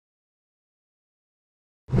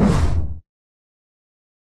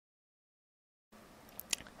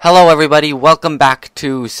Hello everybody, welcome back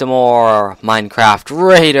to some more Minecraft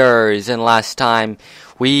Raiders, and last time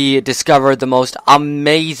we discovered the most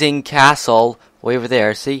amazing castle way over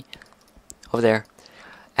there, see? Over there.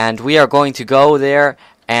 And we are going to go there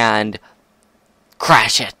and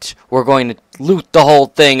crash it. We're going to loot the whole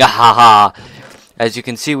thing, haha. As you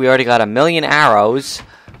can see, we already got 1,000,000 arrows,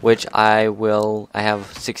 which I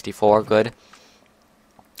have 64, good.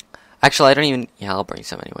 Actually, I don't even, I'll bring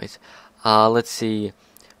some anyways. Let's see.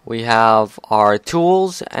 We have our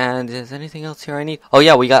tools, and is anything else here I need? Oh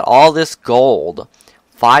yeah, we got all this gold.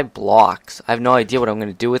 5 blocks. I have no idea what I'm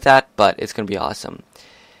going to do with that, but it's going to be awesome.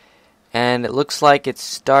 And it looks like it's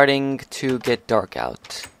starting to get dark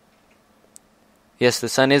out. Yes, the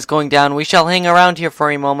sun is going down. We shall hang around here for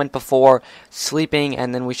a moment before sleeping,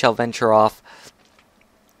 and then we shall venture off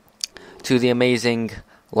to the amazing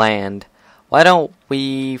land. Why don't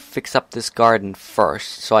we fix up this garden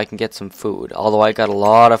first so I can get some food? Although I got a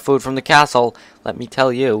lot of food from the castle, let me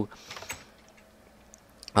tell you.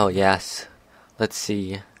 Oh, yes. Let's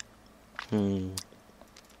see. I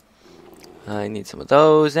need some of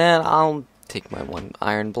those, and I'll take my 1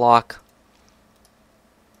 iron block.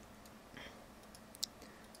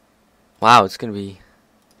 Wow, it's gonna be...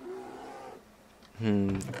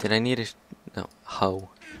 Did I need a... No, hoe.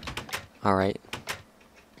 Alright.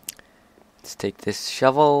 Let's take this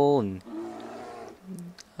shovel, and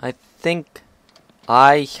I think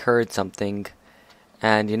I heard something,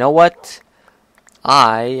 and you know what?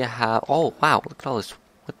 I have, oh wow, look at all this,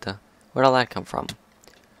 where'd all that come from?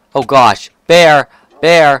 Oh gosh, bear,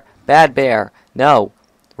 bad bear, no,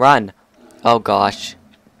 run, oh gosh.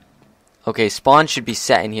 Okay, spawn should be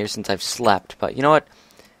set in here since I've slept, but you know what?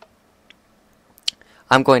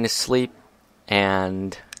 I'm going to sleep,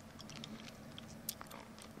 and...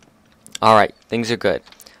 Alright, things are good.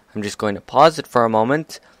 I'm just going to pause it for a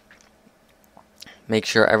moment. Make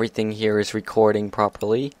sure everything here is recording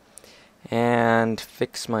properly. And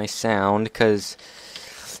fix my sound, because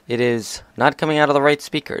it is not coming out of the right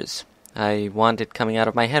speakers. I want it coming out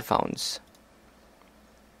of my headphones.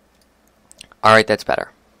 Alright, that's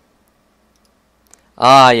better.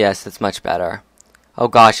 Ah, yes, that's much better. Oh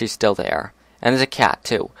gosh, he's still there. And there's a cat,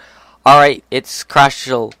 too. Alright, it's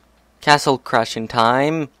castle crashing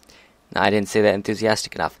time. No, I didn't say that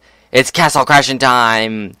enthusiastic enough. It's castle crashing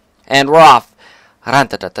time! And we're off! Okay,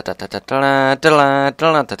 that's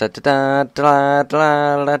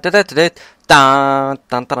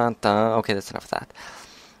enough of that.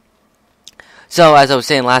 So, as I was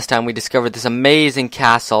saying last time, we discovered this amazing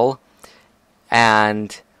castle.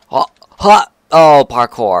 And... Oh,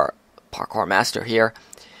 parkour. Parkour master here.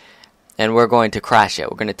 And we're going to crash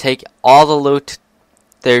it. We're going to take all the loot.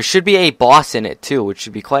 There should be a boss in it, too, which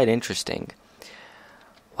should be quite interesting.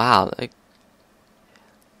 Wow,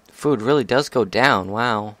 food really does go down,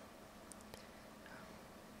 wow.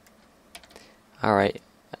 Alright,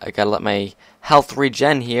 I gotta let my health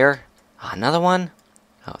regen here. Another one?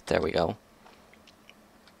 Oh, there we go.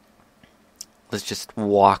 Let's just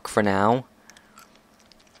walk for now.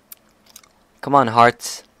 Come on,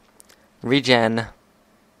 hearts. Regen.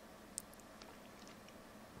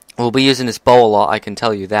 We'll be using this bow a lot, I can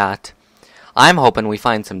tell you that. I'm hoping we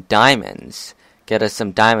find some diamonds. Get us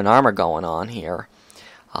some diamond armor going on here.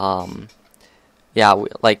 Yeah,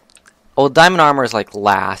 diamond armor is like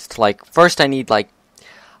last. Like, first I need like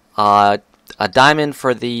a diamond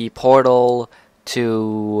for the portal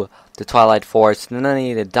to the Twilight Forest. And then I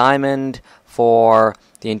need a diamond for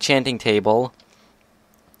the enchanting table,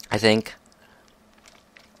 I think.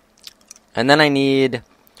 And then I need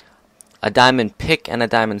a diamond pick and a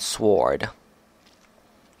diamond sword.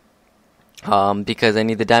 Because I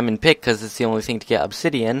need the diamond pick because it's the only thing to get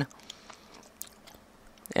obsidian.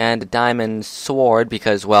 And a diamond sword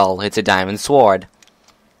because, well, it's a diamond sword.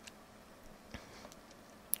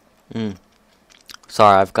 Sorry,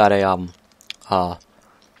 I've got a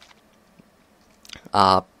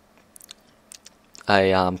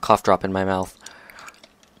cough drop in my mouth.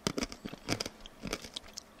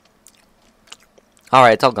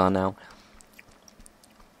 Alright, it's all gone now.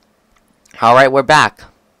 Alright, we're back.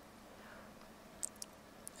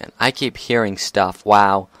 And I keep hearing stuff.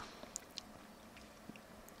 Wow.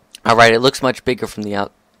 Alright, it looks much bigger from the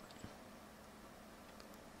out.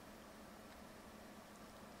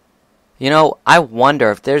 You know, I wonder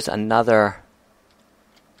if there's another...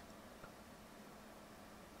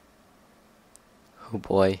 Oh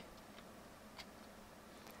boy.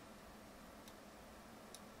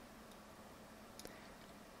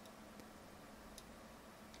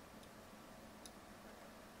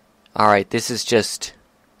 Alright, this is just...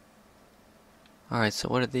 Alright, so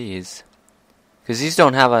what are these? Because these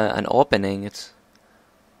don't have an opening. It's...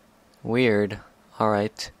 Weird.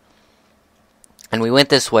 Alright. And we went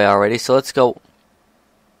this way already, so let's go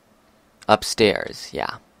upstairs.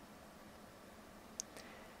 Yeah.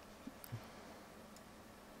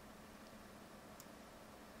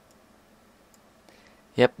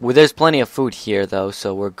 Yep, well, there's plenty of food here, though,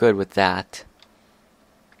 so we're good with that.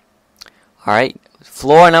 Alright,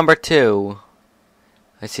 floor number 2.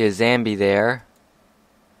 I see a zombie there.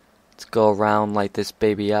 Let's go around, light this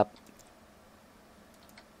baby up.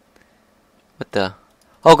 What the?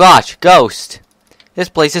 Oh gosh, ghost! This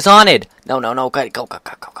place is haunted! No, no, no, go, go, go,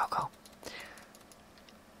 go, go, go, go.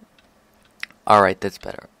 Alright, that's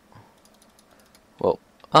better. Whoa.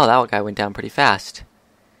 Oh, that guy went down pretty fast.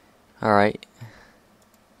 Alright.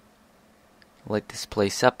 Light this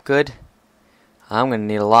place up good. I'm gonna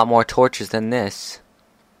need a lot more torches than this.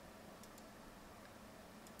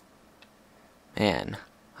 Man.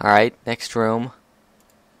 Alright, next room.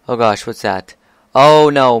 Oh gosh, what's that? Oh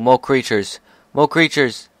no, more creatures. More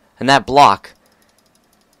creatures. And that block.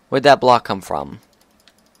 Where'd that block come from?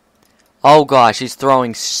 Oh gosh, he's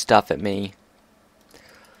throwing stuff at me.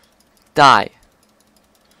 Die.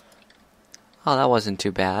 Oh, that wasn't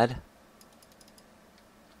too bad.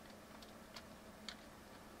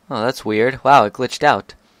 Oh, that's weird. Wow, it glitched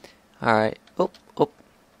out. Alright. Oh, oh.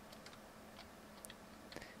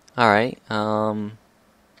 Alright,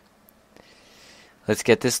 let's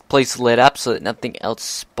get this place lit up so that nothing else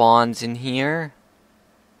spawns in here.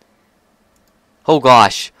 Oh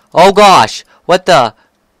gosh. Oh gosh! What the?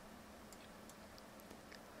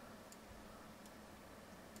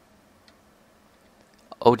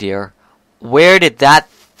 Oh dear. Where did that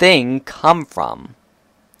thing come from?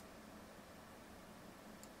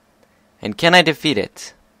 And can I defeat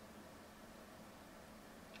it?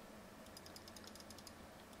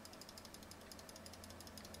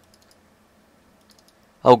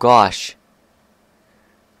 Oh gosh.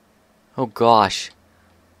 Oh gosh.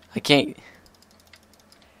 I can't...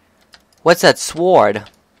 What's that sword?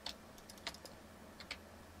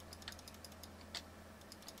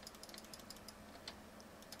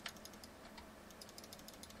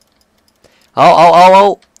 Oh, oh, oh,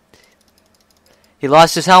 oh! He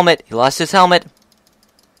lost his helmet. He lost his helmet.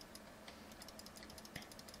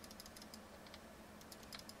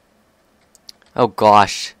 Oh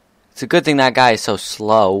gosh. It's a good thing that guy is so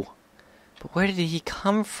slow. But where did he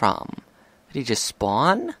come from? Did he just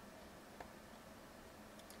spawn?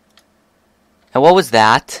 And what was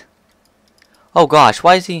that? Oh gosh,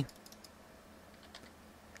 why is he...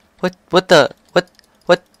 What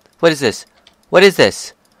is this? What is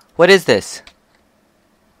this? What is this?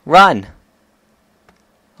 Run!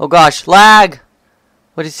 Oh gosh, lag!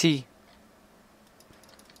 What is he?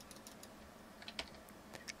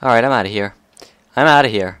 Alright, I'm out of here. I'm out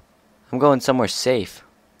of here. I'm going somewhere safe.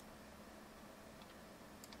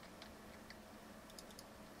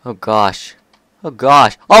 Oh gosh. Oh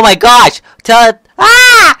gosh. Oh my gosh!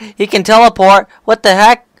 Ah! He can teleport! What the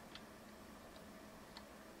heck?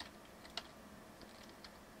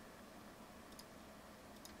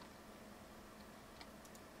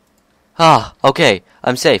 Ah, okay.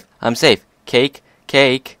 I'm safe. I'm safe. Cake,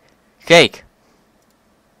 cake, cake.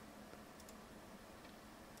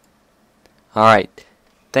 Alright.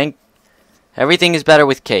 Everything is better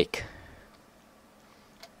with cake.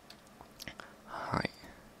 Alright.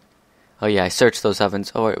 Oh yeah, I searched those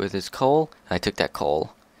ovens. Oh wait, with his coal? I took that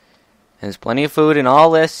coal. And there's plenty of food in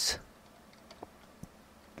all this.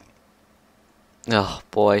 Oh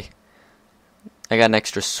boy. I got an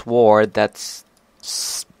extra sword. That's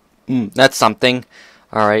something.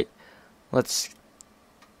 Alright. Let's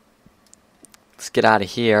get out of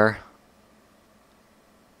here.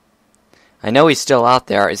 I know he's still out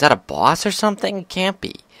there. Is that a boss or something? It can't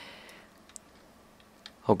be.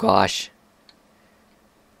 Oh gosh.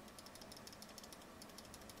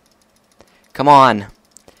 Come on.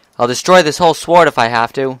 I'll destroy this whole sword if I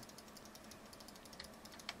have to.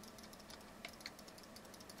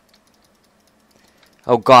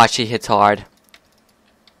 Oh gosh, he hits hard.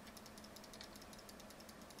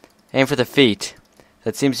 Aim for the feet.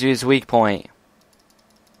 That seems to be his weak point.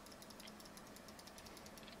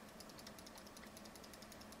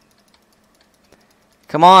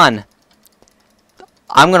 Come on.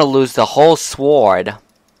 I'm gonna lose the whole sword.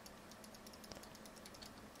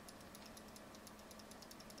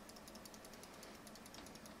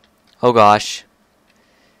 Oh gosh.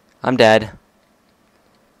 I'm dead.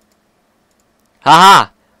 Haha!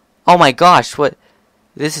 Oh my gosh, what?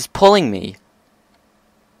 This is pulling me.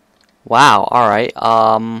 Wow, alright,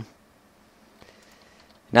 now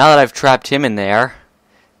that I've trapped him in there,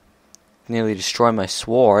 nearly destroyed my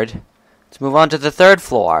sword, let's move on to the third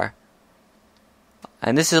floor.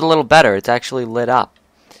 And this is a little better. It's actually lit up.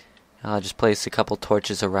 I'll just place a couple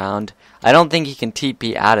torches around. I don't think he can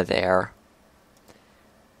TP out of there.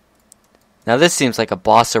 Now this seems like a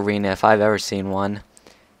boss arena if I've ever seen one.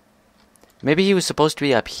 Maybe he was supposed to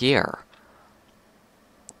be up here.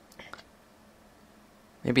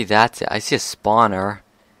 Maybe that's it. I see a spawner.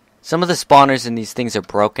 Some of the spawners in these things are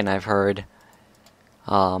broken, I've heard.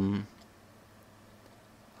 Alright,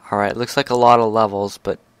 looks like a lot of levels,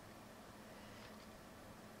 but...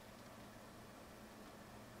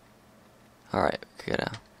 Alright, we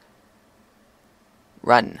gotta...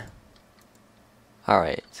 Run!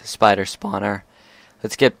 Alright, it's a spider spawner.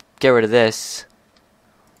 Let's get rid of this.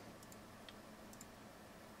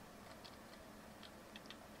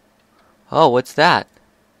 Oh, what's that?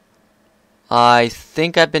 I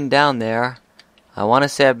think I've been down there. I want to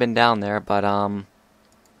say I've been down there, but,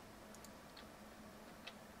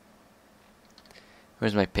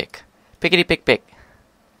 where's my pick? Pickety pick pick.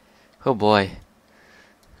 Oh boy.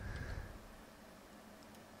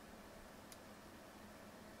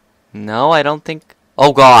 No, I don't think...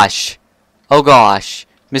 Oh gosh! Oh gosh!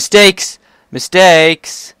 Mistakes!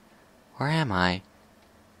 Mistakes! Where am I?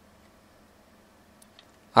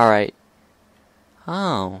 Alright.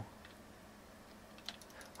 Oh.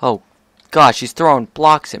 Oh, gosh, he's throwing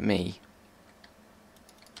blocks at me.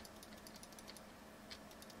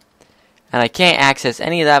 And I can't access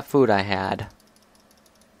any of that food I had.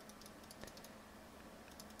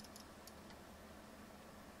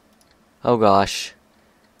 Oh gosh.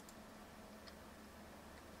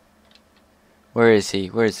 Where is he?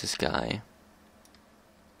 Where is this guy?